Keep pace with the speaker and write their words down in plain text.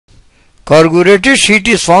Corrugated sheet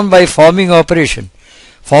is formed by forming operation.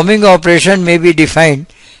 Forming operation may be defined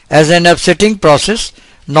as an upsetting process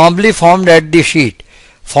normally formed at the sheet.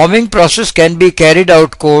 Forming process can be carried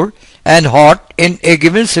out cold and hot in a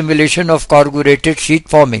given simulation of corrugated sheet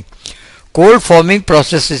forming. Cold forming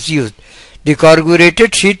process is used. The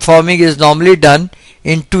corrugated sheet forming is normally done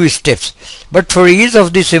in 2 steps, but for ease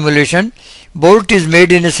of the simulation, bolt is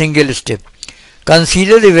made in a single step.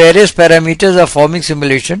 Consider the various parameters of forming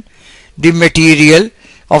simulation. The material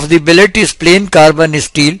of the billet is plain carbon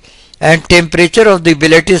steel and temperature of the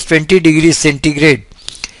billet is 20 degrees centigrade.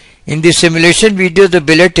 In the simulation video, the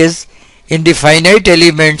billet is in the finite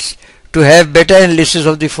elements to have better analysis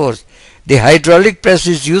of the force. The hydraulic press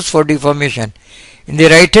is used for deformation. In the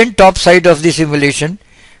right hand top side of the simulation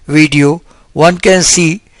video, one can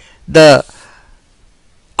see the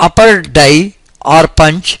upper die or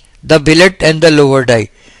punch, the billet and the lower die.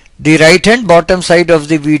 The right hand bottom side of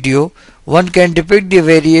the video, one can depict the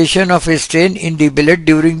variation of a strain in the billet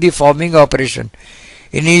during the forming operation.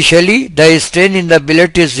 Initially, the strain in the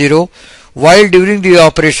billet is 0, while during the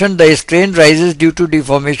operation the strain rises due to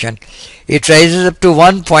deformation. It rises up to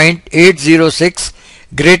 1.806.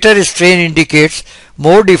 Greater strain indicates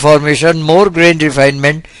more deformation, more grain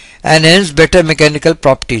refinement, and hence better mechanical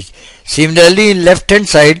properties. Similarly, in left hand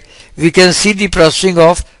side, we can see the processing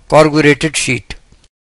of corrugated sheet.